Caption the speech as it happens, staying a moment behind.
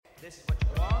This is what you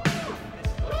want. This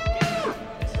is what you get.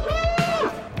 This is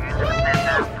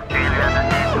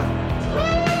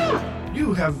what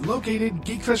You have located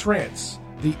Geekfest Rants,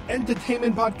 the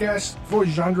entertainment podcast for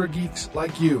genre geeks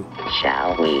like you.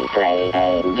 Shall we play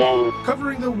a game?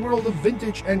 Covering the world of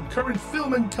vintage and current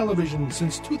film and television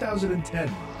since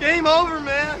 2010. Game over,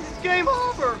 man. It's game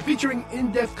over. Featuring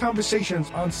in-depth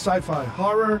conversations on sci-fi,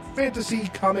 horror, fantasy,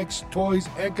 comics, toys,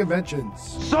 and conventions.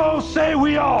 So say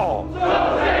we all. So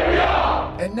say we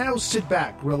all. And now sit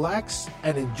back, relax,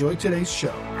 and enjoy today's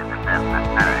show.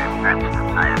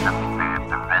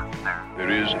 There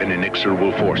is an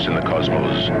inexorable force in the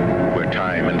cosmos where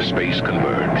time and space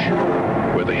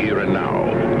converge, where the here and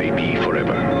now may be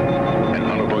forever. An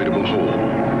unavoidable whole,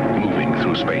 moving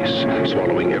through space,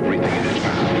 swallowing everything in its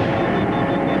path.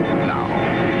 Now,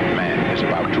 man is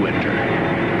about to enter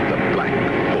the black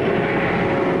hole.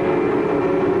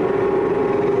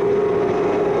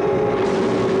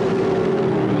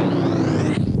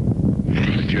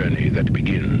 A journey that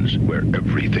begins where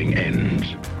everything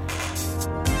ends.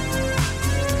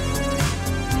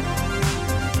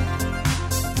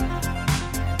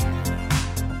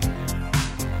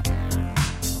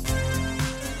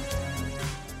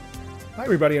 Hi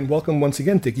everybody, and welcome once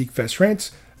again to Geekfest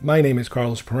Rants. My name is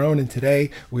Carlos Perone, and today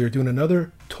we are doing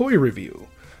another toy review.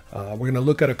 We're going to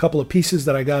look at a couple of pieces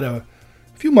that I got a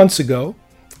few months ago.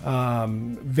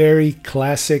 Very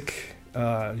classic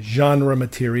genre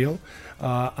material.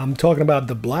 I'm talking about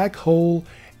the Black Hole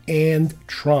and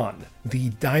Tron,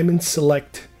 the Diamond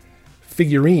Select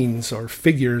figurines, or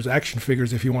figures, action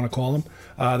figures if you want to call them,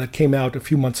 that came out a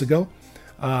few months ago.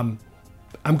 I'm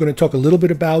going to talk a little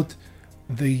bit about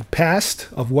the past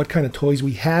of what kind of toys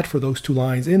we had for those two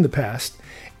lines in the past,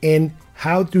 and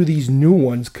how do these new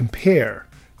ones compare.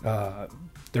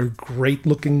 They're great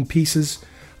looking pieces.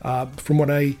 From what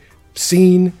I've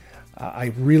seen,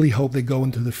 I really hope they go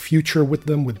into the future with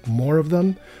them, with more of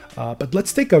them. But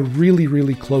let's take a really,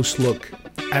 really close look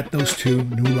at those two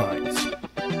new lines.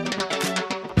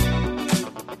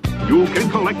 You can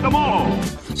collect them all.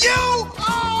 You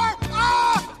are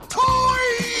a toy.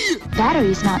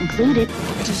 Batteries not included.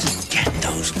 Get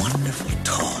those wonderful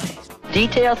toys.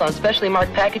 Details on specially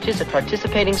marked packages at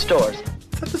participating stores.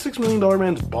 Is that the $6 Million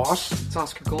Man's boss? It's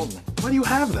Oscar Goldman. Why do you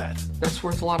have that? That's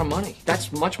worth a lot of money.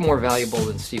 That's much more valuable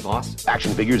than Steve Austin.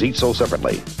 Action figures each sold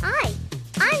separately. Hi,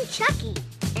 I'm Chucky,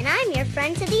 and I'm your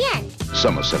friend to the end.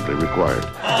 Some assembly required.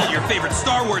 All your favorite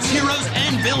Star Wars heroes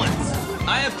and villains.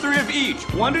 I have 3 of each.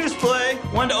 1 to display,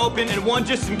 1 to open, and 1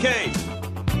 just in case.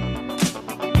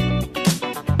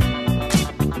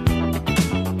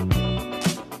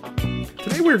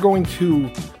 Today we're going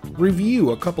to review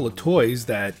a couple of toys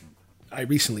that I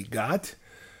recently got.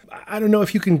 I don't know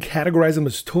if you can categorize them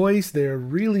as toys. They're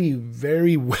really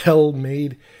very well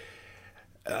made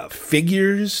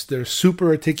figures. They're super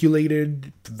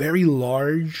articulated, very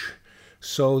large.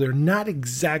 So they're not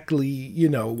exactly,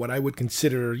 what I would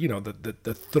consider,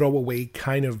 the throwaway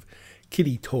kind of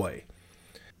kiddie toy.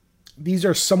 These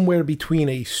are somewhere between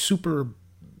a super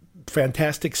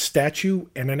fantastic statue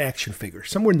and an action figure,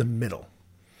 somewhere in the middle.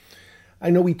 I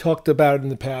know we talked about in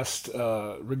the past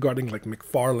regarding like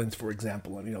McFarlane's, for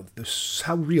example, and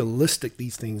how realistic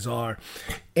these things are.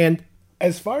 And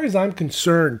as far as I'm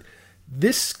concerned,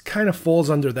 this kind of falls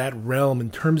under that realm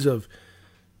in terms of,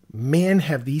 man,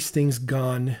 have these things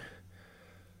gone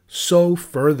so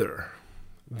further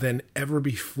than ever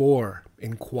before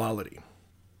in quality.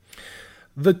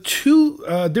 The two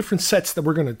different sets that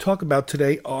we're going to talk about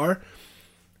today are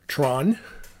Tron,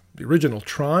 the original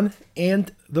Tron,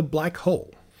 and the Black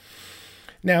Hole.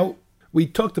 Now, we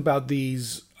talked about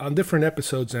these on different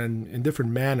episodes and in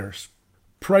different manners.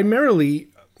 Primarily,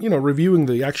 reviewing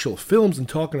the actual films and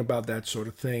talking about that sort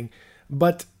of thing.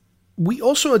 But we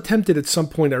also attempted at some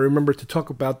point, I remember, to talk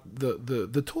about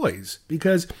the toys.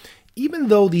 Because even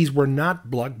though these were not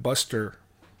blockbuster,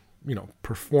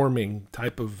 performing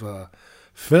type of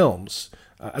films,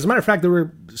 as a matter of fact, they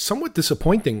were somewhat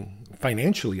disappointing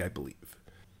financially, I believe.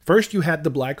 First, you had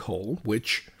the Black Hole,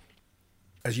 which,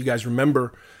 as you guys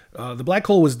remember, the Black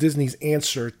Hole was Disney's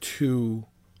answer to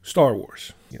Star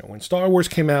Wars. When Star Wars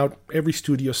came out, every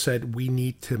studio said, we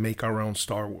need to make our own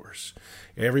Star Wars.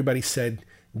 Everybody said,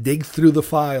 dig through the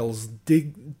files,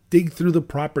 dig through the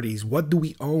properties. What do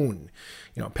we own?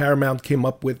 Paramount came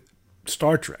up with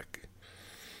Star Trek.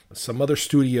 Some other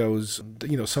studios,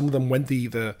 some of them went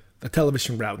the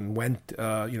television route and went,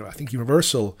 I think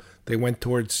Universal, they went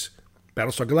towards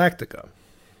Battlestar Galactica.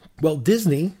 Well,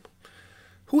 Disney,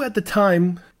 who at the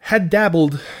time had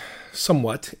dabbled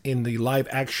somewhat in the live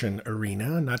action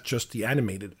arena, not just the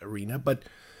animated arena, but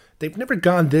they've never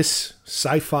gone this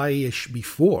sci-fi-ish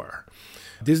before.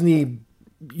 Disney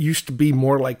used to be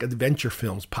more like adventure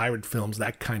films, pirate films,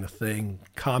 that kind of thing,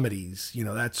 comedies,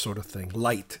 that sort of thing,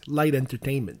 light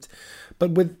entertainment.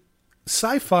 But with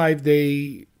sci-fi,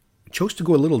 they chose to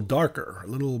go a little darker, a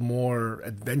little more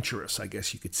adventurous, I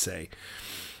guess you could say,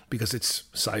 because it's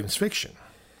science fiction.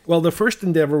 Well, the first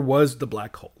endeavor was The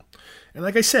Black Hole. And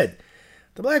like I said,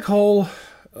 The Black Hole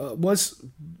was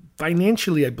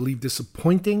financially, I believe,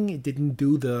 disappointing. It didn't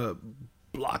do the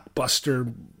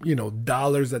blockbuster,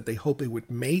 dollars that they hoped it would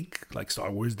make, like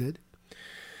Star Wars did.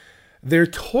 Their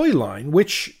toy line,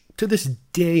 which to this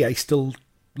day I still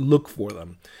look for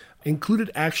them, included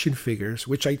action figures,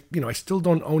 which I still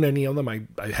don't own any of them. I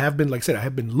have been, like I said, I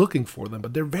have been looking for them,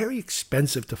 but they're very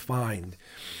expensive to find.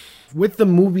 With the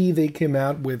movie, they came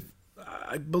out with,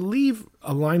 I believe,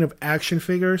 a line of action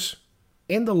figures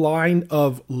and a line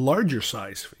of larger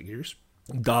size figures,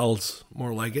 dolls,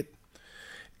 more like it.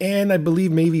 And I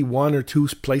believe maybe 1 or 2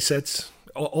 play sets,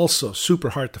 also super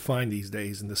hard to find these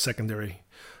days in the secondary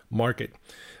market.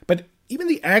 But even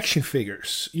the action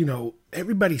figures,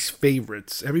 everybody's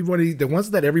favorites, the ones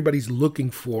that everybody's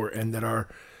looking for and that are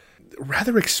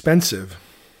rather expensive,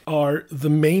 are the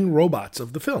main robots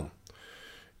of the film.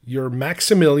 Your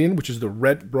Maximilian, which is the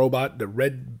red robot, the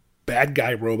red bad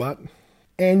guy robot,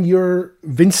 and your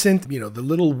Vincent, the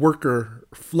little worker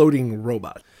floating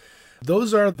robot.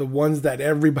 Those are the ones that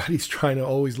everybody's trying to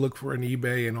always look for on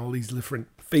eBay and all these different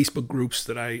Facebook groups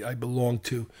that I belong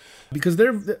to, because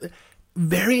they're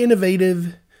very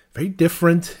innovative, very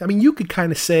different. I mean, you could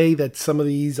kind of say that some of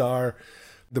these are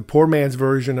the poor man's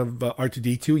version of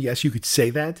R2-D2. Yes, you could say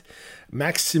that.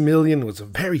 Maximilian was a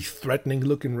very threatening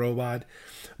looking robot,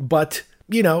 but,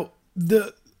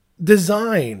 the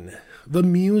design, the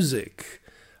music,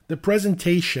 the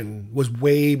presentation was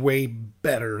way, way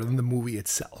better than the movie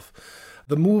itself.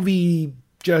 The movie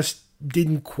just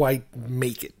didn't quite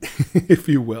make it, if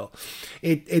you will.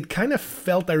 It kind of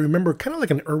felt, I remember, kind of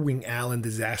like an Irving Allen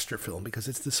disaster film, because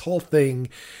it's this whole thing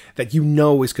that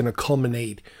is going to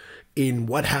culminate in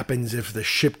what happens if the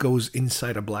ship goes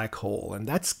inside a black hole. And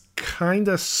that's kind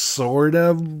of, sort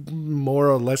of, more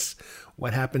or less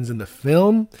what happens in the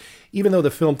film, even though the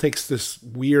film takes this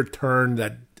weird turn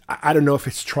that I don't know if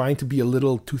it's trying to be a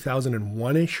little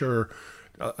 2001-ish or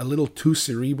a little too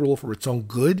cerebral for its own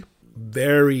good.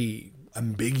 Very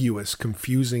ambiguous,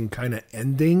 confusing kind of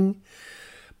ending.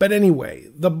 But anyway,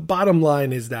 the bottom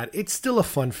line is that it's still a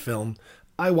fun film.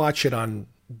 I watch it on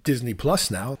Disney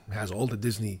Plus now. It has all the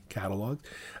Disney catalog.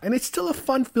 And it's still a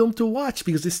fun film to watch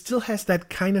because it still has that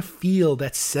kind of feel,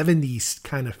 that 70s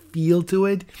kind of feel to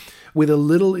it, with a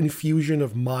little infusion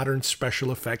of modern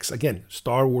special effects. Again,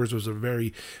 Star Wars was a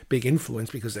very big influence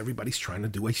because everybody's trying to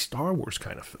do a Star Wars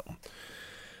kind of film.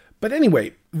 But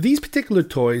anyway, these particular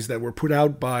toys that were put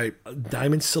out by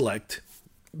Diamond Select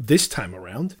this time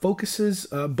around focuses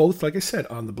both, like I said,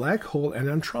 on the Black Hole and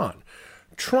on Tron.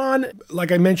 Tron,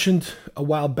 like I mentioned a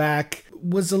while back,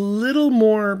 was a little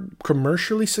more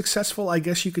commercially successful, I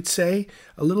guess you could say.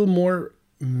 A little more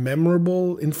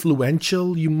memorable,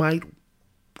 influential,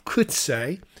 could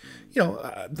say.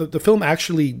 The film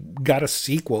actually got a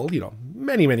sequel,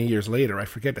 many, many years later. I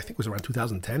think it was around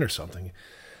 2010 or something,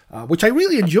 which I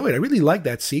really enjoyed. I really liked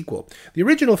that sequel. The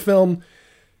original film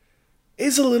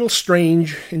is a little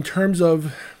strange in terms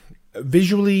of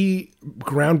visually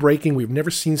groundbreaking. We've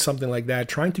never seen something like that,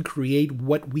 trying to create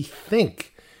what we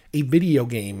think a video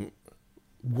game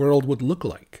world would look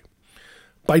like,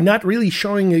 by not really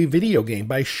showing a video game,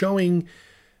 by showing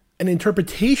an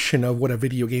interpretation of what a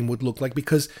video game would look like,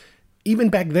 because even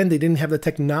back then they didn't have the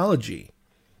technology,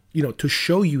 to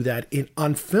show you that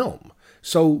on film.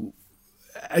 So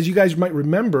as you guys might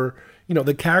remember,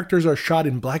 the characters are shot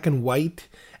in black and white,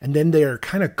 and then they are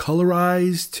kind of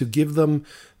colorized to give them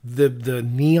the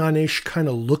neonish kind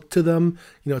of look to them,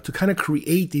 to kind of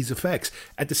create these effects.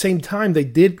 At the same time, they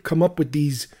did come up with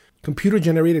these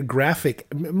computer-generated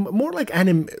graphic, more like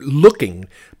looking,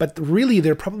 but really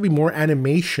they're probably more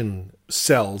animation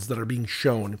cells that are being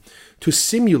shown to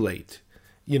simulate,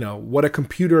 what a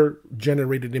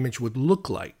computer-generated image would look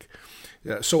like.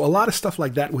 So a lot of stuff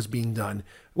like that was being done,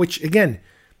 which, again,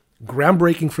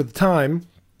 groundbreaking for the time,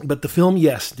 but the film,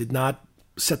 yes, did not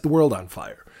set the world on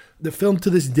fire. The film to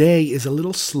this day is a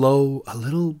little slow, a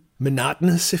little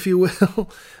monotonous, if you will.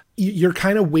 You're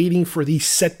kind of waiting for these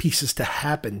set pieces to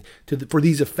happen, for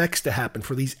these effects to happen,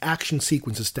 for these action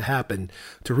sequences to happen,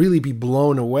 to really be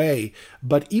blown away.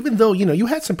 But even though, you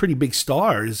had some pretty big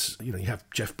stars, you have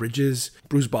Jeff Bridges,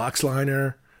 Bruce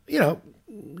Boxleitner,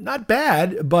 not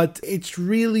bad, but it's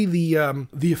really the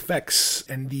effects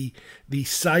and the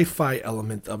sci-fi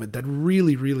element of it that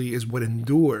really is what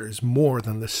endures more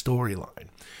than the storyline.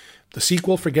 The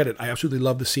sequel, forget it. I absolutely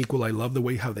love the sequel. I love the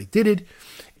way how they did it.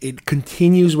 It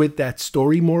continues with that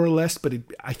story more or less, but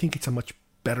I think it's a much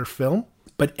better film.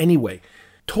 But anyway,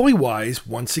 toy-wise,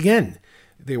 once again,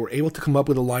 they were able to come up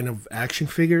with a line of action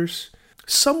figures.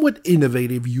 Somewhat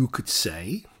innovative, you could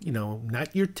say.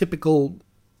 Not your typical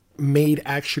made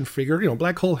action figure.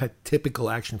 Black Hole had typical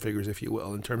action figures, if you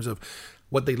will, in terms of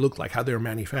what they look like, how they were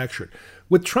manufactured.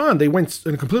 With Tron, they went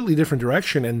in a completely different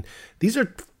direction, and these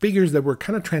are figures that were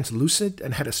kind of translucent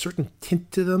and had a certain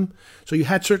tint to them. So you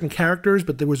had certain characters,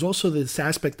 but there was also this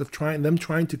aspect of trying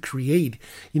to create,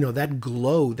 that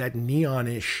glow, that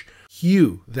neonish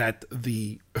hue that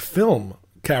the film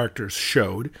characters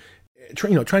showed,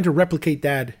 trying to replicate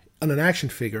that on an action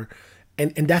figure.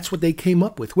 And that's what they came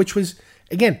up with, which was,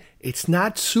 again, it's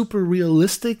not super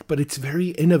realistic, but it's very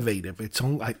innovative.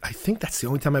 I think that's the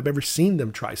only time I've ever seen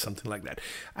them try something like that.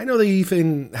 I know they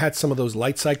even had some of those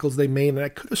light cycles they made, and I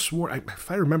could have sworn,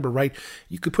 if I remember right,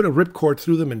 you could put a ripcord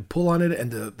through them and pull on it,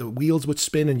 and the wheels would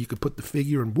spin, and you could put the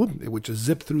figure, and whoop, it would just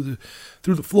zip through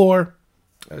the floor.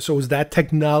 So it was that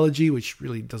technology, which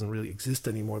really doesn't really exist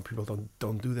anymore. People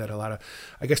don't do that. A lot of,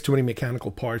 I guess, too many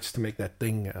mechanical parts to make that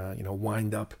thing,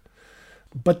 wind up.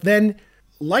 But then,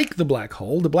 like the Black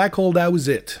Hole, that was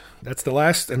it. That's the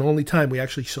last and only time we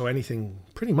actually saw anything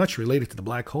pretty much related to the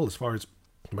Black Hole as far as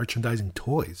merchandising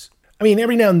toys. I mean,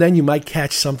 every now and then you might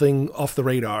catch something off the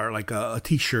radar, like a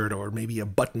t-shirt or maybe a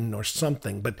button or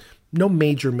something, but no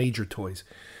major toys.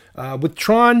 With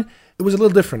Tron, it was a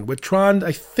little different. With Tron,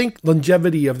 I think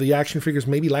longevity of the action figures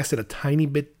maybe lasted a tiny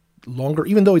bit longer,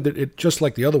 even though it just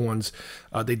like the other ones,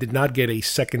 they did not get a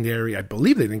secondary, I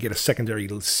believe they didn't get a secondary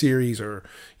series, or,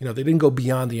 they didn't go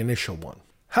beyond the initial one.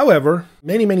 However,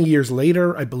 many years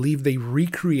later, I believe they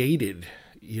recreated,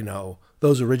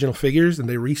 those original figures, and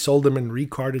they resold them and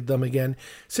recarded them again,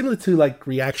 similar to like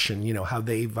Reaction, how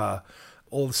they've all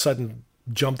of a sudden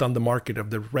jumped on the market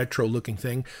of the retro looking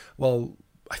thing. Well,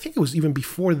 I think it was even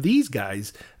before these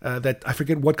guys that I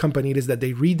forget what company it is that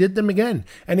they redid them again.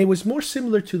 And it was more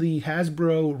similar to the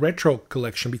Hasbro Retro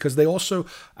Collection because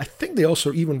I think they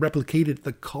also even replicated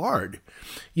the card.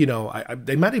 They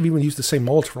might have even used the same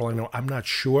molds for all I know. I'm not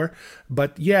sure.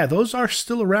 But yeah, those are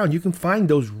still around. You can find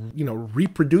those,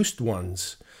 reproduced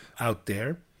ones out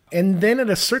there. And then at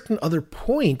a certain other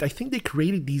point, I think they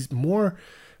created these more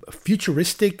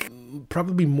futuristic,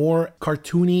 probably more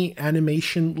cartoony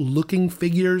animation looking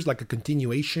figures, like a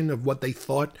continuation of what they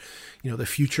thought, the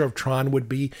future of Tron would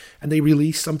be. And they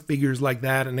released some figures like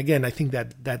that. And again, I think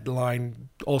that line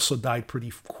also died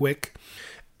pretty quick.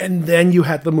 And then you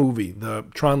had the movie, the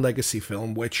Tron Legacy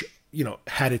film, which,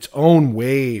 had its own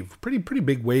wave, pretty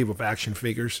big wave of action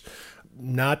figures.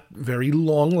 Not very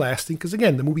long lasting, because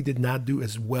again, the movie did not do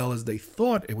as well as they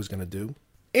thought it was going to do.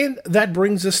 And that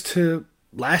brings us to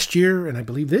last year, and I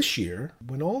believe this year,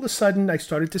 when all of a sudden I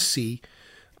started to see,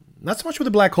 not so much with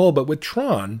the Black Hole, but with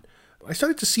Tron, I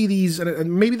started to see these,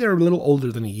 and maybe they're a little older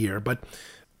than a year, but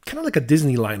kind of like a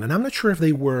Disney line. And I'm not sure if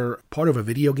they were part of a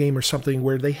video game or something,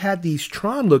 where they had these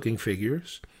Tron-looking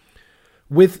figures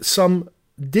with some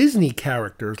Disney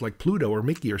characters like Pluto or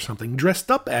Mickey or something dressed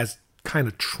up as kind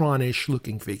of Tron-ish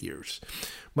looking figures,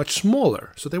 much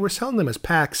smaller. So they were selling them as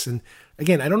packs. And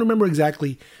again, I don't remember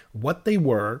exactly what they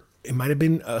were. It might have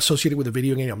been associated with a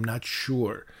video game. I'm not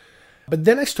sure. But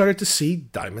then I started to see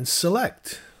Diamond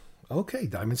Select. Okay,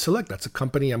 Diamond Select. That's a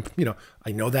company.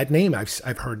 I know that name.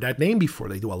 I've heard that name before.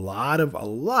 They do a lot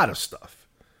of stuff.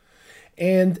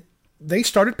 And they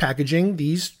started packaging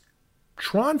these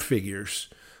Tron figures,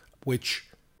 which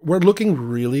were looking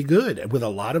really good with a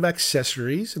lot of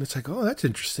accessories. And it's like, oh, that's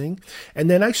interesting.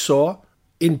 And then I saw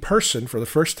in person for the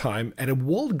first time at a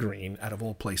Walgreens, out of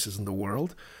all places in the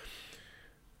world,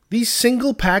 these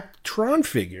single-pack Tron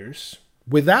figures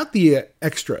without the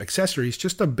extra accessories,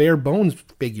 just a bare bones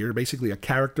figure, basically a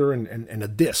character and a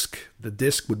disc. The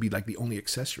disc would be like the only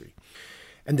accessory.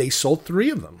 And they sold 3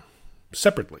 of them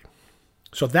separately.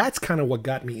 So that's kind of what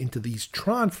got me into these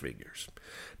Tron figures.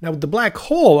 Now with the Black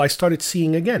Hole, I started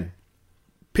seeing again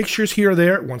pictures here or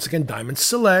there. Once again, Diamond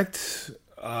Select.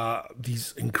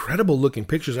 These incredible looking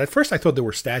pictures. At first I thought they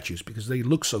were statues because they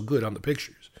look so good on the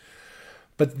pictures.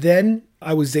 But then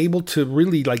I was able to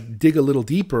really dig a little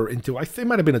deeper into, I think it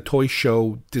might have been a toy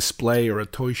show display or a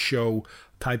toy show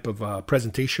type of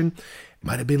presentation. It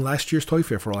might have been last year's Toy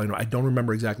Fair for all I know. I don't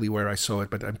remember exactly where I saw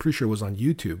it, but I'm pretty sure it was on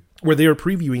YouTube, where they were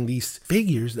previewing these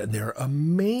figures, and they're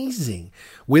amazing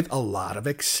with a lot of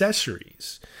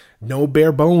accessories. No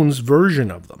bare bones version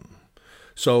of them.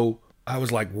 So I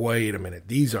was like, wait a minute,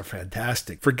 these are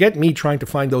fantastic. Forget me trying to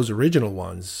find those original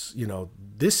ones.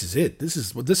 This is it. This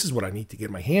is what I need to get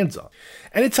my hands on.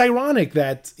 And it's ironic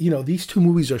that, these two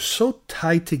movies are so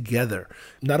tied together,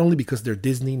 not only because they're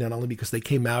Disney, not only because they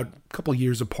came out a couple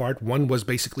years apart. One was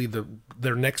basically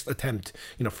their next attempt.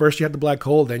 First you had The Black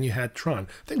Hole, then you had Tron.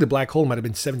 I think The Black Hole might have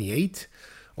been 78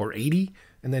 or 80.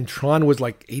 And then Tron was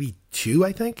like 82,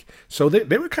 I think. So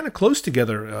they were kind of close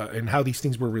together in how these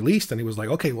things were released. And it was like,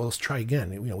 okay, well, let's try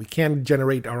again. We can't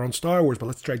generate our own Star Wars, but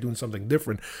let's try doing something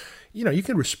different. You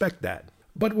can respect that.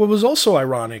 But what was also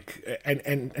ironic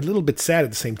and a little bit sad at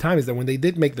the same time is that when they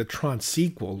did make the Tron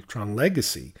sequel, Tron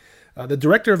Legacy, the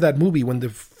director of that movie, when the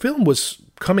film was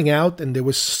coming out and there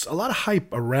was a lot of hype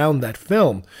around that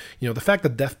film, the fact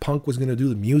that Daft Punk was going to do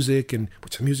the music, and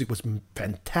which the music was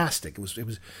fantastic.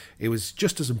 It was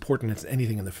just as important as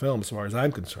anything in the film as far as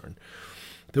I'm concerned.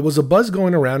 There was a buzz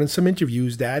going around in some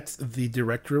interviews that the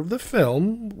director of the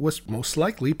film was most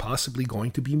likely possibly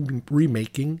going to be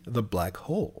remaking The Black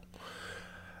Hole.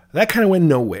 That kind of went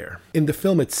nowhere. In the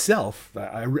film itself,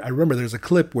 I remember there's a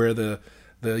clip where the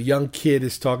young kid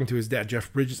is talking to his dad,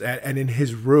 Jeff Bridges, and in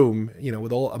his room,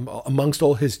 with amongst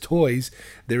all his toys,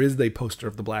 there is a poster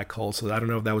of The Black Hole. So I don't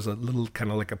know if that was a little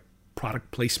kind of like a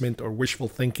product placement or wishful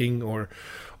thinking or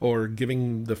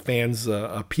giving the fans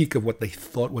a peek of what they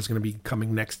thought was going to be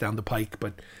coming next down the pike.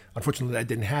 But unfortunately, that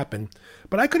didn't happen.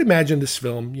 But I could imagine this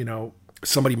film,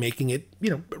 somebody making it,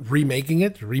 remaking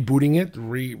it, rebooting it,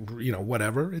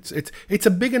 whatever. It's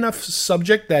a big enough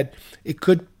subject that it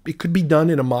could be done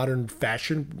in a modern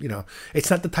fashion. It's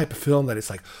not the type of film that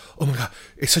it's like, oh my God,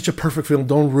 it's such a perfect film,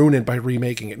 don't ruin it by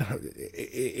remaking it. No,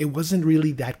 it wasn't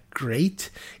really that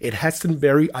great. It had some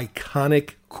very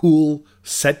iconic, cool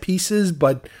set pieces,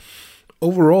 but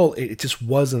overall, it just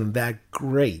wasn't that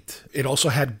great. It also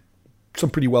had some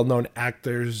pretty well-known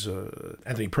actors.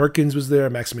 Anthony Perkins was there,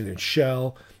 Maximilian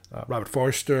Schell, Robert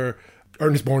Forster,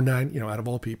 Ernest Borgnine, out of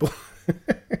all people.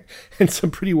 And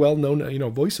some pretty well-known,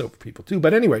 voiceover people too.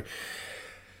 But anyway,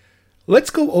 let's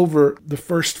go over the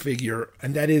first figure,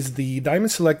 and that is the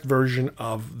Diamond Select version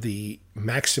of the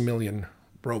Maximilian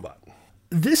robot.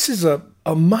 This is a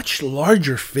much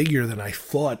larger figure than I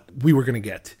thought we were going to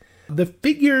get. The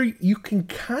figure, you can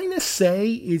kind of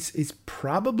say, is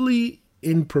probably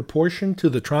in proportion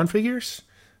to the Tron figures.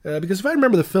 Because if I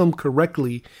remember the film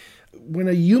correctly, when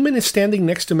a human is standing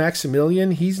next to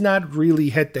Maximilian, he's not really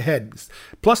head-to-head.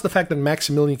 Plus the fact that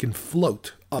Maximilian can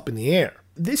float up in the air.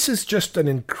 This is just an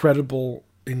incredibly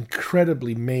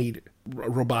made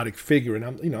robotic figure,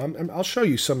 and I'll show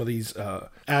you some of these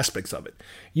aspects of it.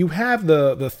 You have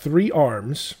the three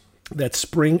arms that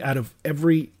spring out of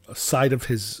every side of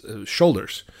his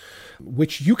shoulders,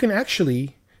 which you can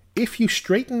actually, if you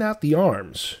straighten out the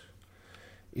arms,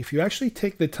 if you actually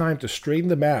take the time to straighten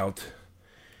them out,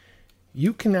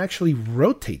 you can actually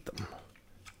rotate them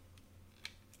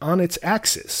on its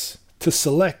axis to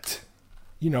select,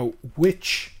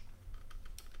 which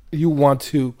you want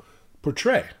to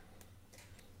portray.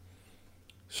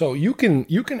 So you can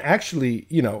actually,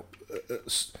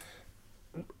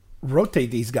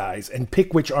 rotate these guys and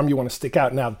pick which arm you want to stick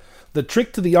out. Now, the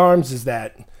trick to the arms is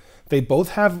that they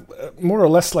both have more or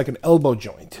less like an elbow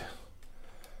joint.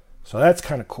 So that's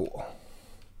kind of cool.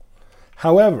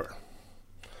 However,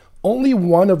 only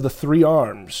one of the three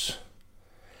arms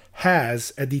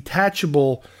has a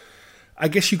detachable, I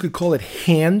guess you could call it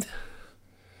hand,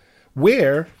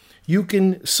 where you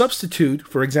can substitute,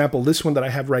 for example, this one that I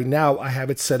have right now, I have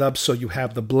it set up so you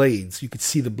have the blades. You could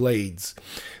see the blades.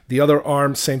 The other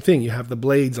arm, same thing. You have the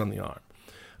blades on the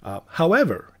arm.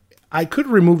 However, I could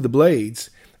remove the blades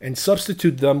and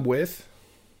substitute them with,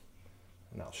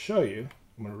 and I'll show you.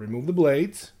 I'm going to remove the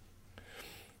blades.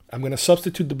 I'm going to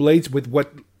substitute the blades with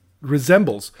what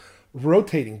resembles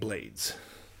rotating blades.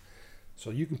 So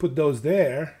you can put those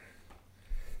there.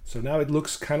 So now it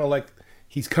looks kind of like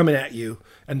he's coming at you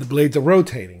and the blades are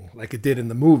rotating like it did in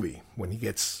the movie when he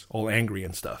gets all angry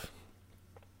and stuff.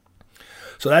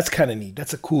 So that's kind of neat.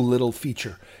 That's a cool little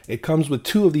feature. It comes with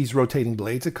two of these rotating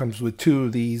blades. It comes with two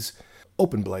of these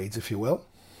open blades, if you will.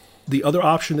 The other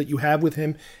option that you have with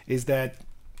him is that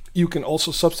you can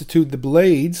also substitute the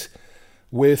blades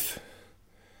with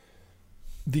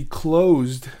the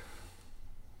closed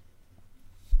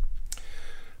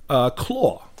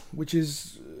claw, which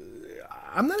is,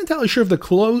 I'm not entirely sure if the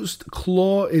closed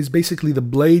claw is basically the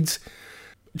blades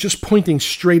just pointing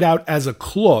straight out as a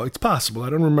claw. It's possible. I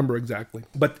don't remember exactly.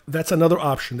 But that's another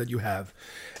option that you have.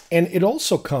 And it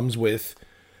also comes with,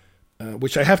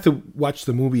 which I have to watch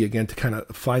the movie again to kind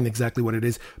of find exactly what it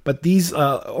is, but these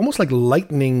almost like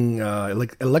lightning,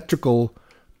 like electrical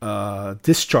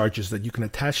discharges that you can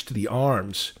attach to the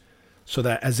arms, so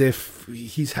that as if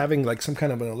he's having like some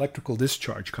kind of an electrical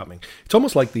discharge coming. It's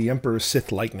almost like the Emperor's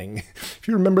Sith lightning. If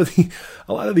you remember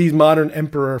a lot of these modern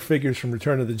Emperor figures from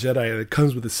Return of the Jedi that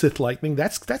comes with the Sith lightning,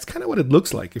 that's kind of what it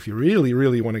looks like. If you really,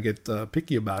 really want to get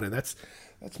picky about it, that's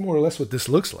more or less what this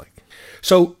looks like.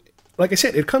 So, like I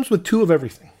said, it comes with 2 of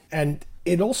everything. And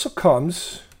it also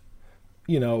comes,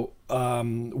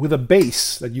 with a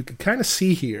base that you can kind of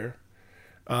see here,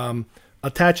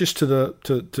 attaches to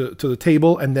the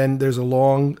table, and then there's a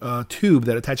long tube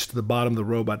that attaches to the bottom of the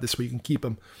robot. This way you can keep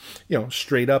him,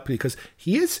 straight up, because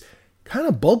he is kind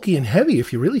of bulky and heavy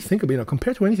if you really think of it,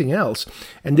 compared to anything else.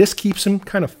 And this keeps him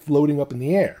kind of floating up in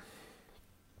the air.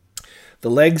 The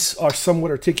legs are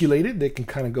somewhat articulated. They can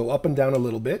kind of go up and down a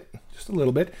little bit, just a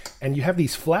little bit. And you have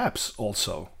these flaps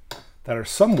also that are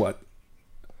somewhat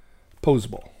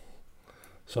posable.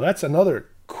 So that's another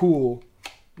cool,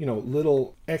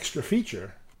 little extra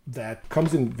feature that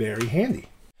comes in very handy.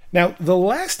 Now, the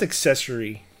last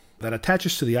accessory that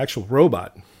attaches to the actual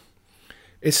robot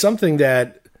is something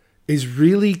that is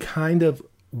really kind of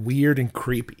weird and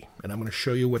creepy. And I'm going to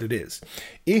show you what it is.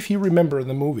 If you remember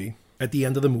the movie, at the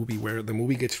end of the movie, where the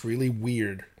movie gets really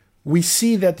weird, we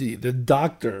see that the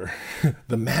doctor,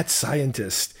 the mad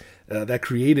scientist that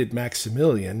created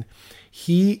Maximilian,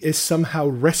 he is somehow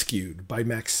rescued by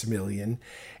Maximilian,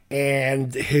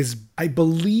 and I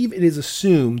believe it is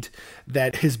assumed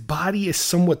that his body is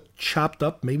somewhat chopped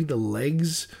up, maybe the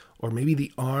legs or maybe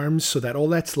the arms, so that all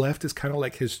that's left is kind of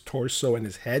like his torso and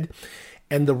his head.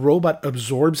 And the robot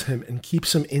absorbs him and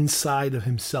keeps him inside of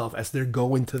himself as they're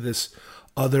going to this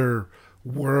other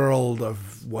world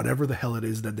of whatever the hell it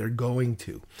is that they're going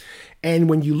to. And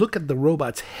when you look at the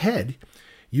robot's head,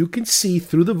 you can see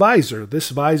through the visor, this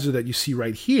visor that you see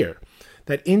right here,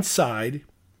 that inside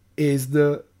is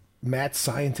the mad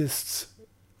scientist's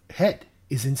head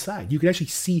is inside. You can actually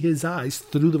see his eyes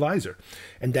through the visor.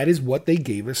 And that is what they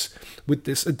gave us with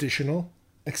this additional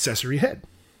accessory head.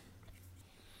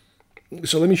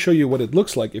 So let me show you what it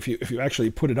looks like if you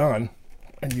actually put it on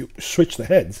and you switch the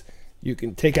heads. You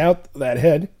can take out that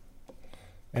head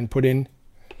and put in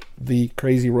the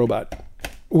crazy robot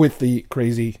with the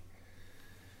crazy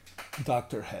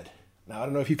doctor head. Now, I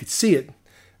don't know if you could see it.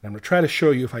 I'm going to try to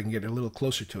show you if I can get a little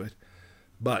closer to it.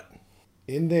 But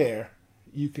in there,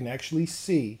 you can actually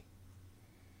see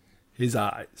his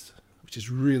eyes, which is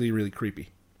really, really creepy.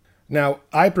 Now,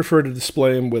 I prefer to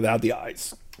display him without the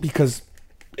eyes because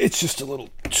it's just a little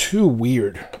too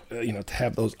weird, to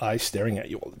have those eyes staring at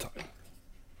you all the time.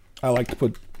 I like to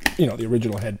put, the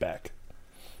original head back.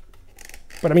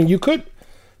 But, you could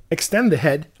extend the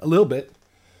head a little bit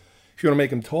if you want to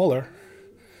make him taller.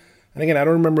 And again, I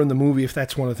don't remember in the movie if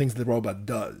that's one of the things the robot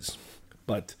does.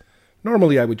 But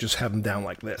normally I would just have him down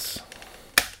like this.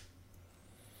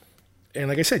 And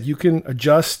like I said, you can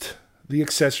adjust the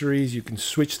accessories. You can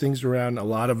switch things around a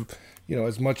lot of,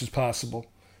 as much as possible.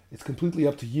 It's completely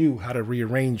up to you how to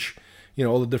rearrange,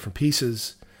 all the different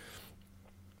pieces.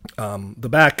 The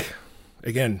back,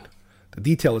 again, the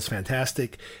detail is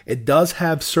fantastic. It does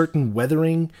have certain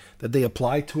weathering that they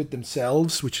apply to it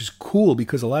themselves, which is cool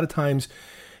because a lot of times,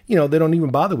 they don't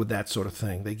even bother with that sort of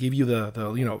thing. They give you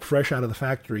the fresh out of the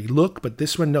factory look, but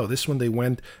this one, no. This one they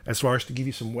went as far as to give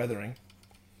you some weathering.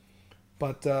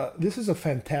 But this is a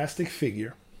fantastic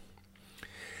figure.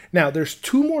 Now, there's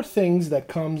 2 more things that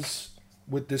comes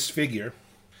with this figure.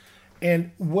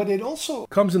 And what it also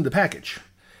comes in the package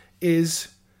is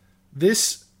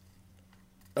this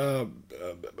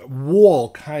wall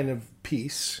kind of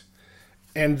piece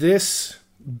and this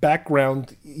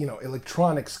background,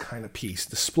 electronics kind of piece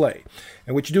display.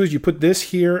 And what you do is you put this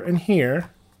here and here.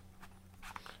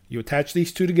 You attach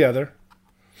these 2 together.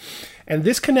 And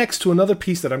this connects to another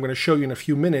piece that I'm going to show you in a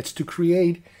few minutes to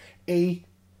create a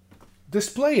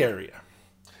display area.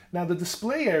 Now, the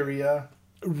display area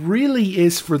really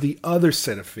is for the other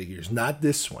set of figures, not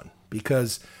this one,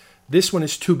 because this one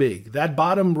is too big. That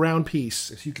bottom round piece,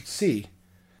 as you can see,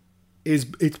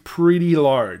 it's pretty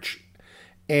large.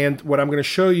 And what I'm going to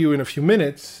show you in a few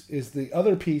minutes is the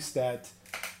other piece that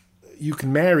you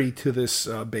can marry to this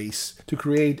base to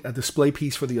create a display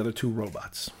piece for the other 2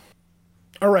 robots.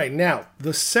 All right, now,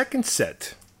 the second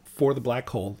set for the black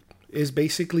hole is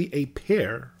basically a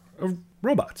pair of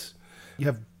robots. You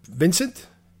have Vincent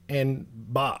and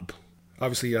Bob.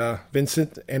 Obviously,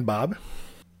 Vincent and Bob.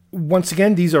 Once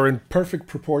again, these are in perfect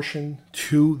proportion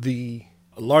to the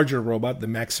larger robot, the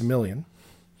Maximilian.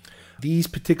 These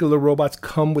particular robots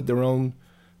come with their own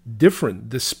different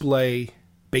display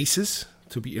bases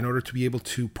in order to be able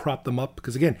to prop them up.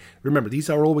 Because again, remember, these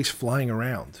are always flying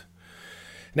around.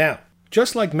 Now,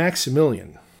 just like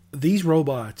Maximilian, these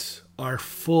robots are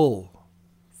full,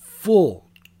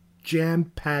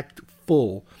 jam-packed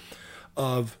full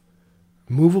of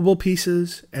movable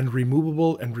pieces and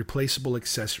removable and replaceable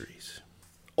accessories.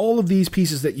 All of these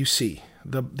pieces that you see,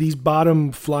 these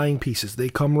bottom flying pieces, they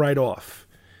come right off.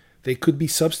 They could be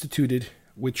substituted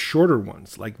with shorter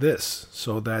ones like this,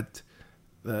 so that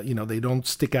they don't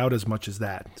stick out as much as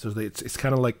that. So it's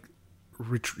kind of like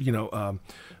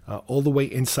all the way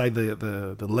inside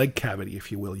the leg cavity,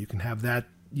 if you will. You can have that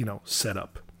set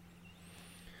up.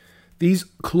 These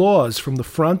claws from the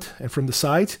front and from the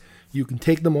sides, you can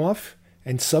take them off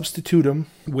and substitute them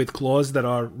with claws that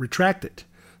are retracted.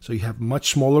 So you have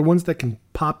much smaller ones that can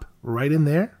pop right in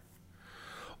there.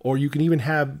 Or you can even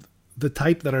have the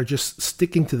type that are just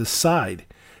sticking to the side,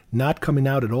 not coming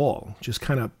out at all, just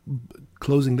kind of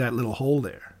closing that little hole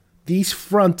there. These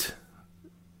front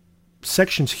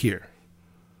sections here,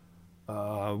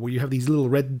 where you have these little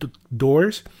red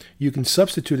doors, you can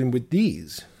substitute them with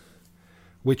these,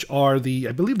 which are I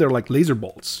believe they're like laser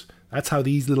bolts. That's how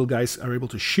these little guys are able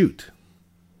to shoot.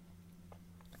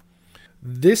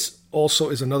 This also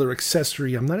is another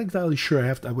accessory. I'm not exactly sure.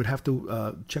 I would have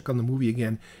to check on the movie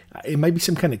again. It might be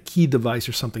some kind of key device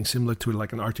or something similar to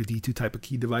like an R2-D2 type of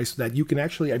key device that you can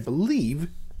actually, I believe,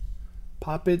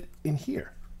 pop it in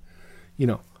here,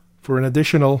 for an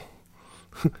additional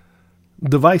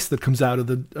device that comes out of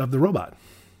the robot.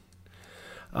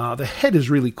 The head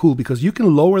is really cool because you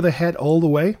can lower the head all the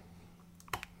way.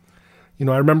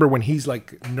 I remember when he's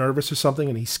like nervous or something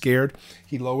and he's scared,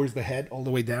 he lowers the head all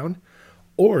the way down.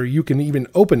 Or you can even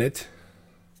open it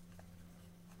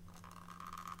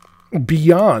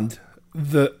beyond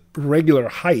the regular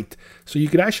height, so you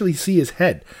could actually see his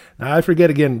head. Now, I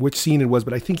forget again which scene it was,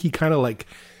 but I think he kind of like,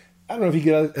 I don't know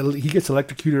if he gets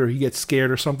electrocuted or he gets scared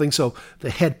or something, so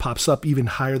the head pops up even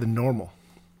higher than normal,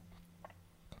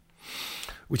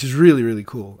 which is really, really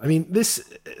cool. I mean, this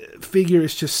figure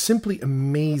is just simply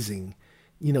amazing.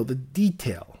 The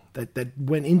detail that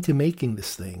went into making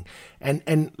this thing.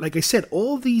 And like I said,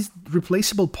 all these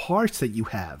replaceable parts that you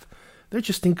have, they're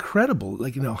just incredible.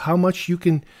 Like, how much you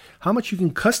can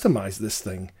customize this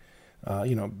thing,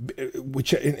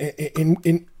 which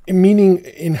in meaning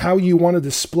in how you want to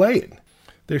display it.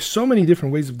 There's so many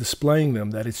different ways of displaying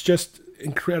them that it's just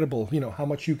incredible, how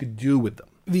much you could do with them.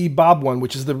 The Bob one,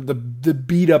 which is the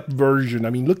beat up version.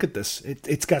 I mean, look at this.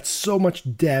 It's got so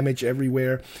much damage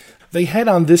everywhere. The head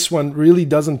on this one really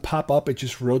doesn't pop up. It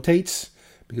just rotates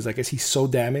because I guess he's so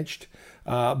damaged.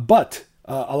 But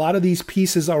a lot of these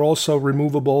pieces are also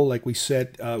removable, like we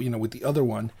said, with the other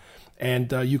one.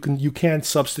 And you can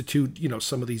substitute,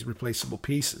 some of these replaceable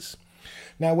pieces.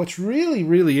 Now, what's really,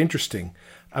 really interesting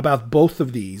about both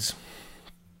of these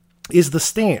is the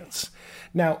stands.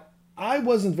 Now, I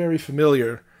wasn't very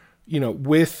familiar,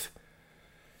 with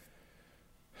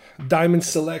Diamond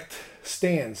Select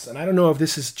stands, and I don't know if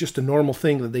this is just a normal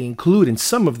thing that they include in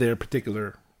some of their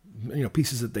particular,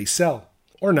 pieces that they sell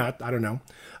or not. I don't know,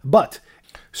 but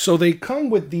so they come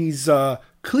with these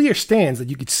clear stands that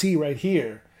you could see right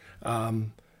here,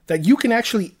 that you can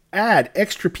actually add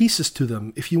extra pieces to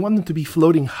them if you want them to be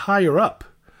floating higher up,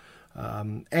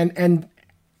 and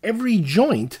every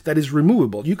joint that is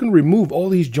removable, you can remove all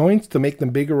these joints to make them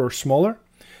bigger or smaller.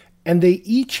 And they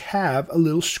each have a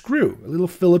little screw, a little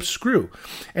Phillips screw.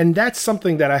 And that's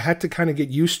something that I had to kind of get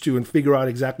used to and figure out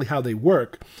exactly how they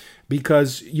work.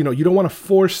 Because, you don't want to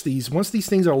force these. Once these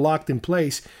things are locked in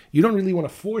place, you don't really want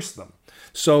to force them.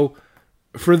 So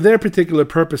for their particular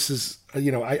purposes,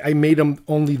 I made them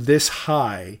only this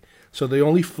high. So they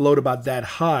only float about that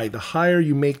high. The higher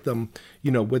you make them,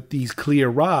 with these clear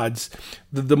rods,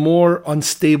 the more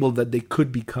unstable that they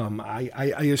could become. I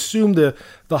assume the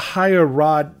higher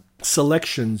rod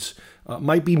selections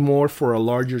might be more for a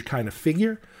larger kind of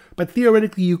figure, but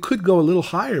theoretically you could go a little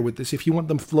higher with this if you want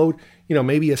them float,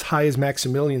 maybe as high as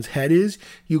Maximilian's head is.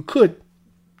 You could,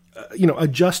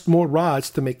 adjust more rods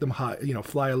to make them high,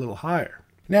 fly a little higher.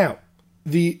 Now,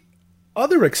 the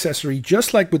other accessory,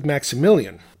 just like with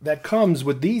Maximilian, that comes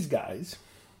with these guys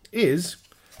is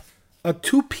a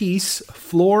two-piece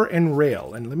floor and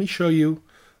rail. And let me show you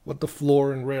what the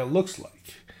floor and rail looks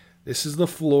like. This is the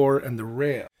floor and the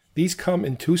rail. These come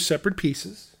in two separate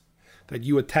pieces that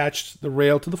you attach the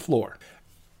rail to the floor.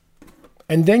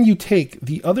 And then you take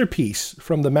the other piece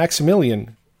from the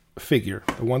Maximilian figure,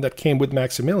 the one that came with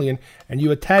Maximilian, and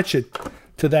you attach it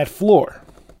to that floor.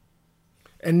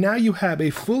 And now you have a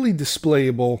fully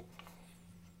displayable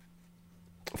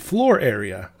floor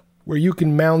area where you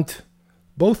can mount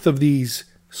both of these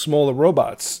smaller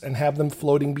robots and have them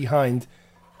floating behind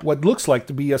what looks like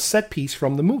to be a set piece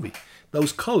from the movie.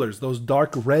 Those colors, those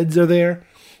dark reds are there.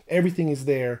 Everything is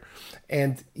there.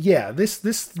 And yeah,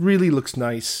 this really looks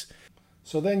nice.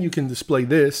 So then you can display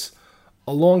this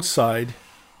alongside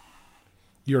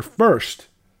your first,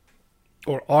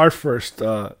 or our first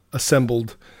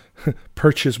assembled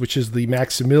purchase, which is the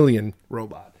Maximilian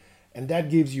robot. And that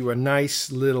gives you a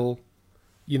nice little,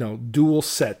 dual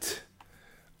set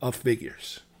of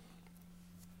figures.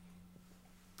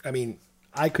 I mean,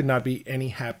 I could not be any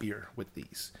happier with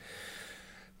these.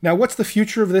 Now, what's the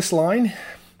future of this line?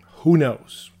 Who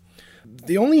knows?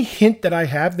 The only hint that I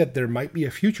have that there might be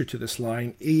a future to this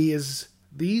line is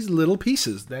these little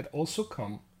pieces that also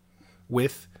come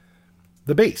with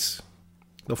the base,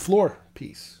 the floor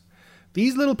piece.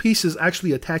 These little pieces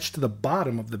actually attach to the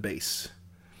bottom of the base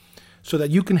so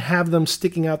that you can have them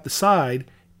sticking out the side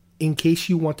in case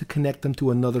you want to connect them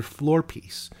to another floor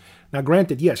piece. Now,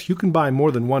 granted, yes, you can buy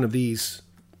more than one of these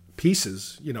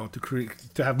pieces,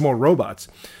 to have more robots.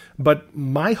 But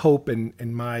my hope and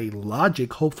my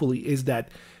logic, hopefully, is that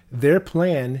their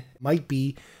plan might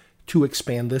be to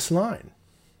expand this line.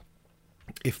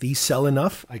 If these sell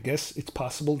enough, I guess it's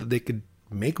possible that they could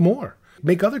make more,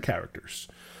 make other characters.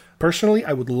 Personally,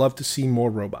 I would love to see more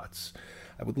robots.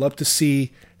 I would love to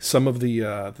see some of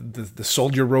the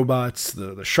soldier robots,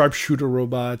 the sharpshooter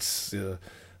robots,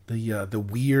 the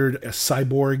weird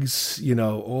cyborgs,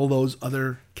 all those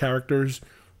other characters.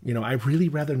 I'd really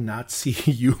rather not see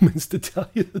humans, to tell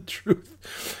you the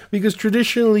truth. Because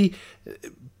traditionally,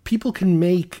 people can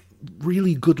make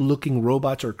really good-looking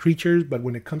robots or creatures, but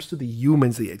when it comes to the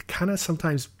humans, they kind of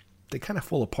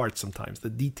fall apart sometimes, the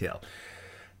detail.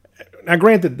 Now,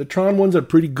 granted, the Tron ones are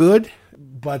pretty good,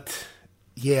 but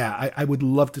yeah, I would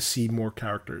love to see more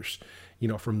characters,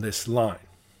 from this line.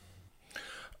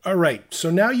 All right,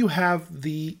 so now you have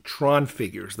the Tron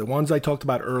figures, the ones I talked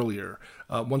about earlier.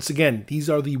 Once again, these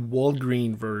are the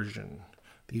Walgreen version.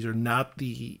 These are not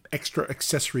the extra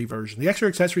accessory version. The extra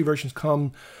accessory versions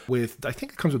come with, I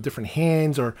think it comes with different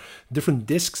hands or different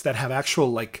discs that have actual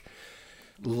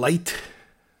light,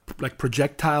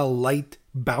 projectile light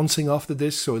bouncing off the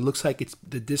disc. So it looks like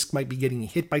the disc might be getting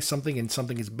hit by something and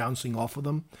something is bouncing off of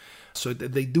them. So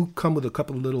they do come with a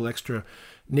couple of little extra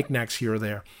knickknacks here or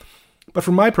there. But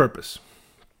for my purpose,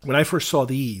 when I first saw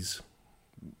these,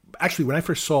 actually when I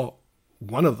first saw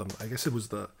one of them, I guess it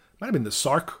might have been the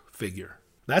Sark figure.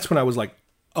 That's when I was like,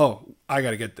 oh, I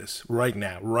got to get this right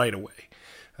now, right away.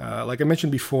 Like I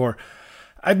mentioned before,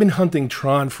 I've been hunting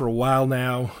Tron for a while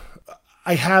now.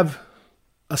 I have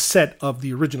a set of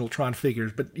the original Tron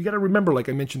figures, but you got to remember, like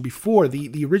I mentioned before,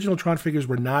 the original Tron figures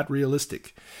were not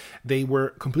realistic. They were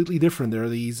completely different. They're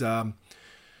these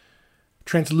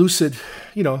translucent,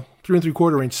 3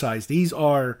 3/4 inch size. These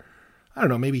are, I don't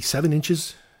know, maybe 7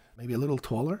 inches, maybe a little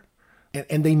taller.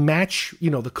 And they match,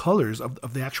 the colors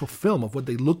of the actual film, of what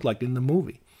they look like in the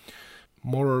movie,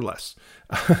 more or less.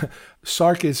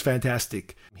 Sark is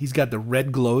fantastic. He's got the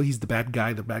red glow. He's the bad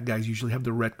guy. The bad guys usually have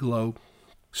the red glow.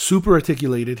 Super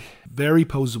articulated, very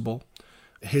posable.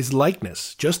 His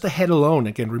likeness, just the head alone,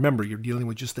 again, remember, you're dealing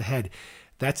with just the head.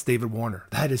 That's David Warner.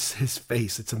 That is his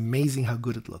face. It's amazing how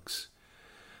good it looks.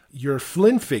 Your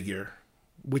Flynn figure,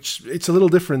 which it's a little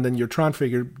different than your Tron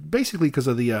figure, basically because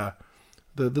of the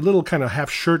little kind of half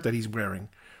shirt that he's wearing.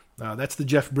 That's the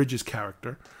Jeff Bridges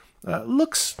character.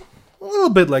 Looks a little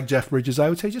bit like Jeff Bridges, I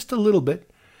would say, just a little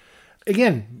bit.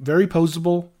 Again, very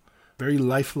posable, very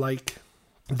lifelike.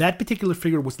 That particular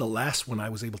figure was the last one I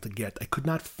was able to get. I could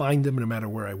not find them no matter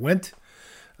where I went.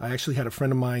 I actually had a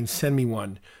friend of mine send me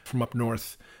one from up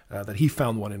north, that he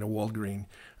found one in a Walgreen.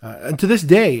 And to this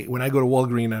day, when I go to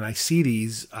Walgreen and I see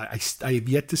these, I have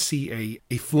yet to see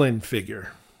a Flynn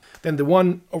figure. Then the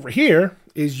one over here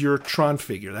is your Tron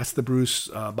figure. That's the Bruce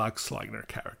Boxleitner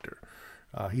character.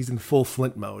 He's in full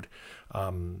Flint mode.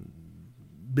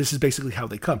 This is basically how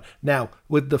they come. Now,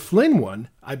 with the Flynn one,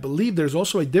 I believe there's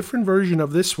also a different version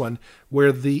of this one where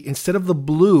instead of the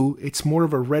blue, it's more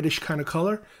of a reddish kind of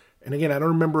color. And again, I don't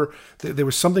remember, there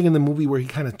was something in the movie where he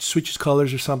kind of switches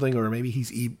colors or something, or maybe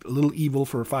he's a little evil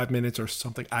for 5 minutes or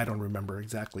something. I don't remember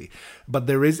exactly. But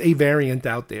there is a variant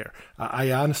out there.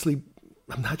 I'm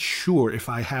not sure if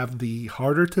I have the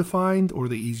harder to find or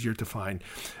the easier to find.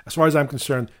 As far as I'm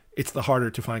concerned, it's the harder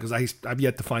to find because I've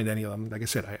yet to find any of them. Like I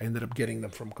said, I ended up getting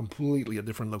them from completely a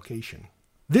different location.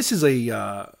 This is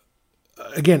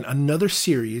again, another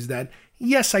series that,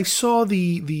 yes, I saw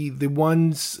the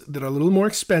ones that are a little more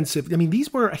expensive. I mean,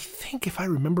 these were, I think, if I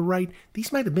remember right,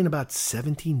 these might have been about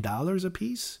 $17 a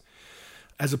piece,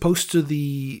 as opposed to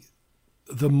the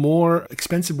more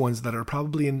expensive ones that are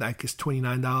probably in, I guess,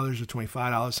 $29 or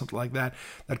 $25, something like that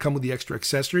come with the extra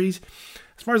accessories.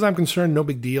 As far as I'm concerned, no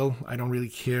big deal. I don't really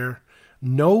care.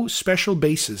 No special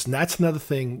bases. And that's another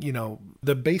thing, you know,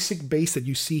 the basic base that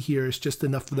you see here is just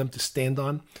enough for them to stand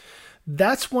on.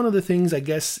 That's one of the things, I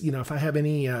guess, you know, if I have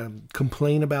any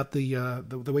complaint about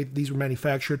the way these were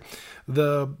manufactured,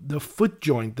 the foot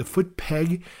joint, the foot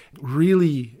peg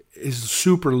really is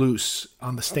super loose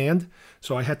on the stand.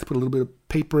 So I had to put a little bit of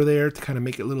paper there to kind of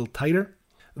make it a little tighter.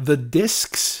 The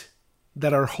discs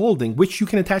that are holding, which you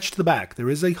can attach to the back. There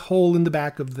is a hole in the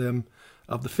back of them,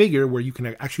 of the figure, where you can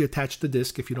actually attach the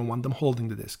disc if you don't want them holding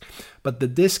the disc. But the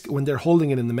disc, when they're holding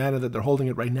it in the manner that they're holding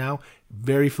it right now,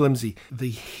 very flimsy.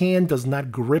 The hand does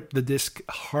not grip the disc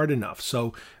hard enough.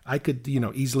 So I could, you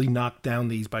know, easily knock down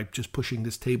these by just pushing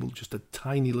this table just a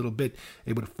tiny little bit.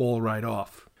 It would fall right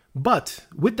off. But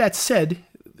with that said,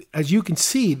 as you can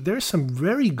see, there's some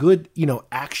very good, you know,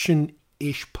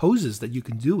 action-ish poses that you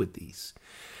can do with these.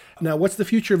 Now, what's the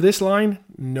future of this line?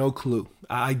 No clue.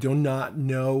 I do not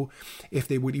know if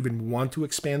they would even want to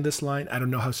expand this line. I don't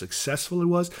know how successful it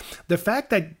was. The fact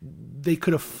that they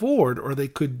could afford or they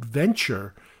could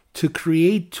venture to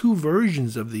create 2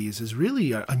 versions of these is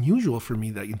really unusual for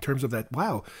me, that in terms of that,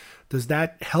 wow, does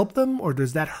that help them or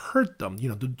does that hurt them? You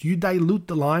know, do you dilute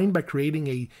the line by creating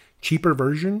a cheaper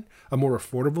version, a more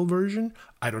affordable version?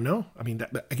 I don't know. I mean,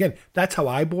 again, that's how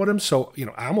I bought them. So, you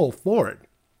know, I'm all for it.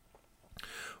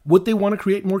 Would they want to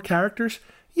create more characters?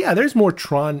 Yeah, there's more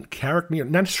Tron characters, not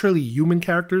necessarily human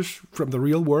characters from the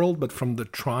real world, but from the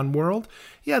Tron world.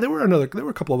 Yeah, there were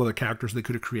a couple of other characters they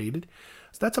could have created.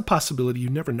 So that's a possibility. You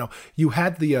never know. You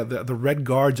had the Red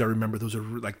Guards. I remember those are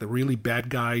like the really bad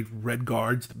guy Red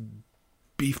Guards,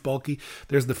 beef bulky.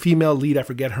 There's the female lead. I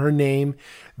forget her name.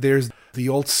 There's the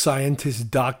old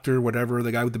scientist doctor, whatever,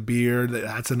 the guy with the beard.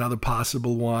 That's another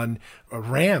possible one.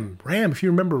 Ram. If you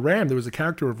remember Ram, there was a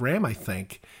character of Ram, I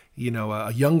think. You know,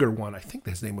 a younger one. I think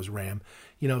his name was Ram.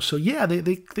 You know, so yeah,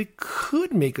 they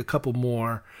could make a couple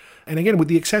more. And again, with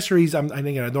the accessories, I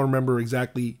don't remember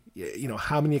exactly, you know,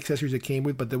 how many accessories it came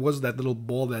with, but there was that little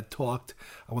ball that talked.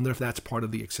 I wonder if that's part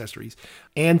of the accessories.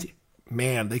 And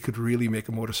man, they could really make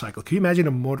a motorcycle. Can you imagine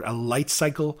a light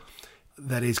cycle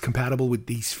that is compatible with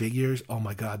these figures? Oh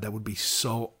my God, that would be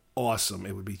so awesome.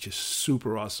 It would be just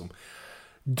super awesome.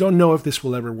 Don't know if this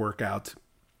will ever work out.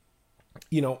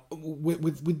 You know,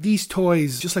 with these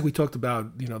toys, just like we talked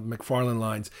about, you know, the McFarlane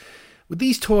lines, with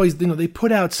these toys, you know, they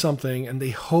put out something and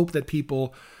they hope that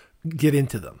people get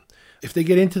into them. If they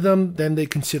get into them, then they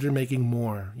consider making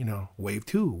more, you know, Wave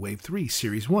 2, Wave 3,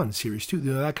 Series 1, Series 2,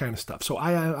 you know, that kind of stuff. So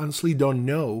I honestly don't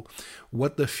know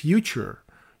what the future,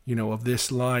 you know, of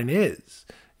this line is.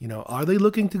 You know, are they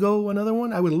looking to go another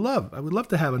one? I would love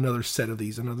to have another set of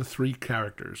these, another 3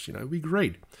 characters. You know, it'd be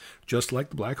great. Just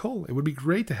like the Black Hole. It would be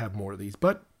great to have more of these.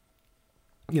 But,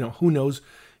 you know, who knows,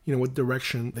 you know, what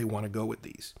direction they want to go with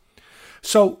these.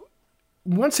 So,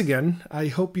 once again, I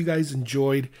hope you guys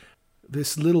enjoyed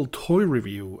this little toy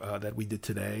review that we did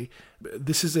today.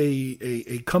 This is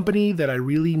a company that I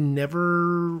really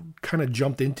never kind of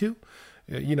jumped into.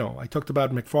 You know, I talked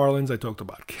about McFarlane's, I talked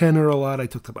about Kenner a lot, I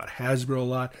talked about Hasbro a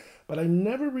lot, but I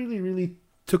never really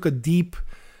took a deep,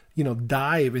 you know,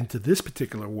 dive into this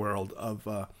particular world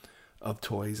of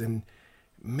toys. And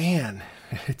man,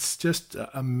 it's just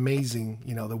amazing,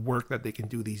 you know, the work that they can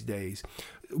do these days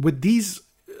with these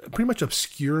pretty much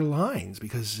obscure lines,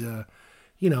 because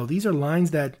you know, these are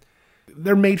lines that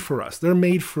they're made for us. They're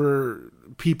made for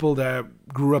people that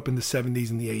grew up in the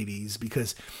 70s and the 80s,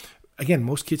 because again,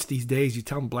 most kids these days, you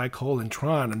tell them Black Hole and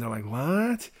Tron, and they're like,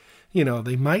 what? You know,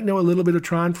 they might know a little bit of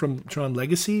Tron from Tron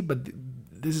Legacy, but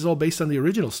this is all based on the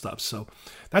original stuff. So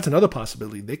that's another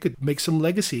possibility. They could make some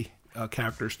Legacy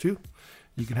characters too.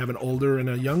 You can have an older and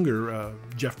a younger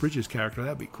Jeff Bridges character.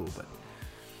 That'd be cool. But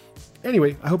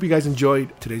anyway, I hope you guys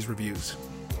enjoyed today's reviews.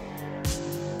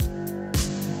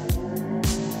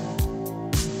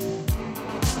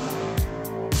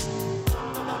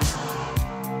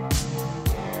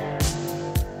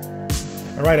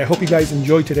 All right, I hope you guys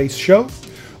enjoyed today's show.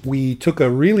 We took a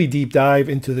really deep dive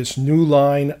into this new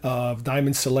line of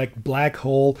Diamond Select Black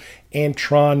Hole and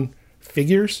Tron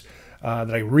figures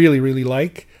that I really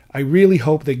like. I really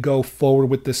hope they go forward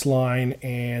with this line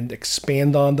and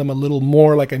expand on them a little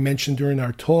more, like I mentioned during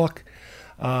our talk.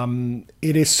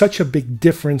 It is such a big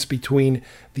difference between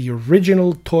the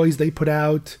original toys they put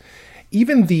out,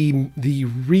 even the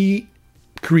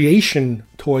recreation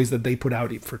toys that they put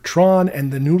out for Tron,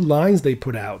 and the new lines they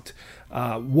put out.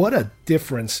 What a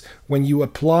difference when you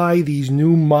apply these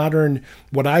new modern,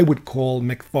 what I would call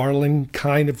McFarlane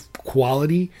kind of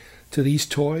quality to these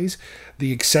toys.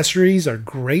 The accessories are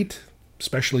great,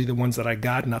 especially the ones that I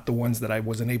got, not the ones that I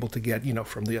wasn't able to get, you know,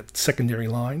 from the secondary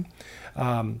line.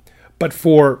 But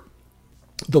for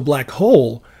the Black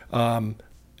Hole,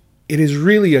 it is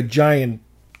really a giant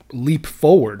leap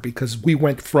forward because we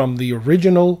went from the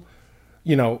original,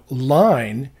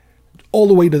 line all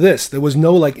the way to this. There was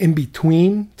no like in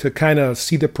between to kind of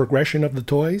see the progression of the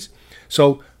toys.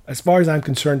 So as far as I'm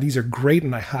concerned, these are great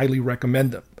and I highly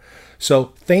recommend them.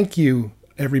 So thank you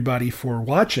everybody for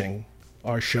watching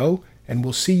our show, and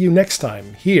we'll see you next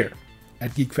time here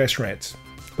at GeekFest Rants.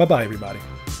 Bye-bye, everybody.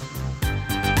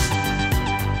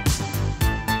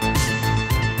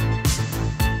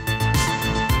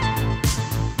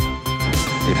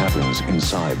 It happens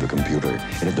inside the computer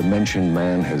in a dimension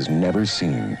man has never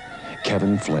seen.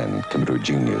 Kevin Flynn, computer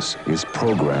genius, is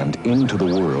programmed into the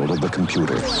world of the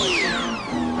computer.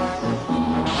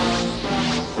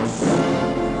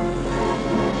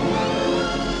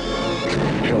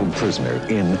 Held prisoner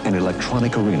in an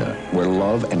electronic arena where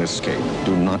love and escape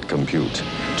do not compute.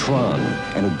 Tron,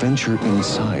 an adventure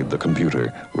inside the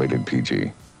computer, rated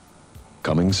PG.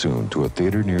 Coming soon to a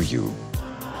theater near you.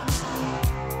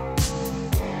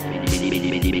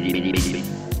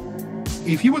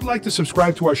 If you would like to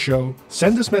subscribe to our show,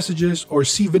 send us messages, or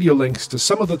see video links to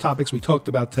some of the topics we talked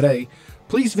about today,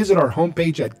 please visit our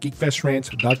homepage at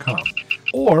geekfestrants.com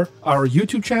or our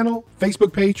YouTube channel,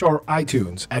 Facebook page, or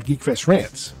iTunes at GeekFest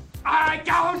Rants. I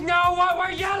don't know what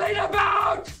we're yelling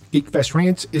about! GeekFest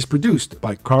Rants is produced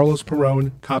by Carlos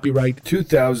Perone, copyright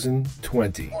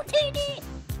 2020.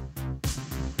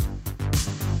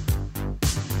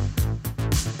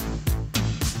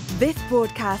 This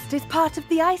broadcast is part of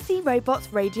the IC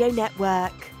Robots Radio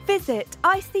Network. Visit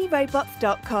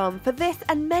icrobots.com for this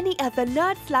and many other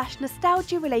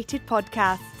nerd/nostalgia related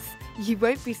podcasts. You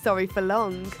won't be sorry for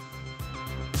long.